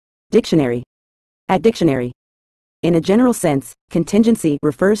Dictionary. At dictionary. In a general sense, contingency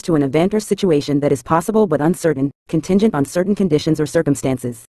refers to an event or situation that is possible but uncertain, contingent on certain conditions or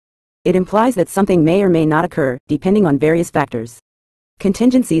circumstances. It implies that something may or may not occur, depending on various factors.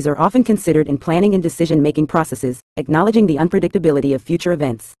 Contingencies are often considered in planning and decision-making processes, acknowledging the unpredictability of future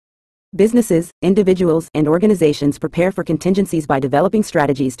events. Businesses, individuals, and organizations prepare for contingencies by developing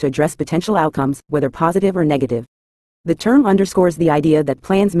strategies to address potential outcomes, whether positive or negative. The term underscores the idea that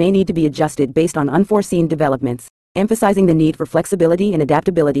plans may need to be adjusted based on unforeseen developments, emphasizing the need for flexibility and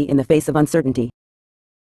adaptability in the face of uncertainty.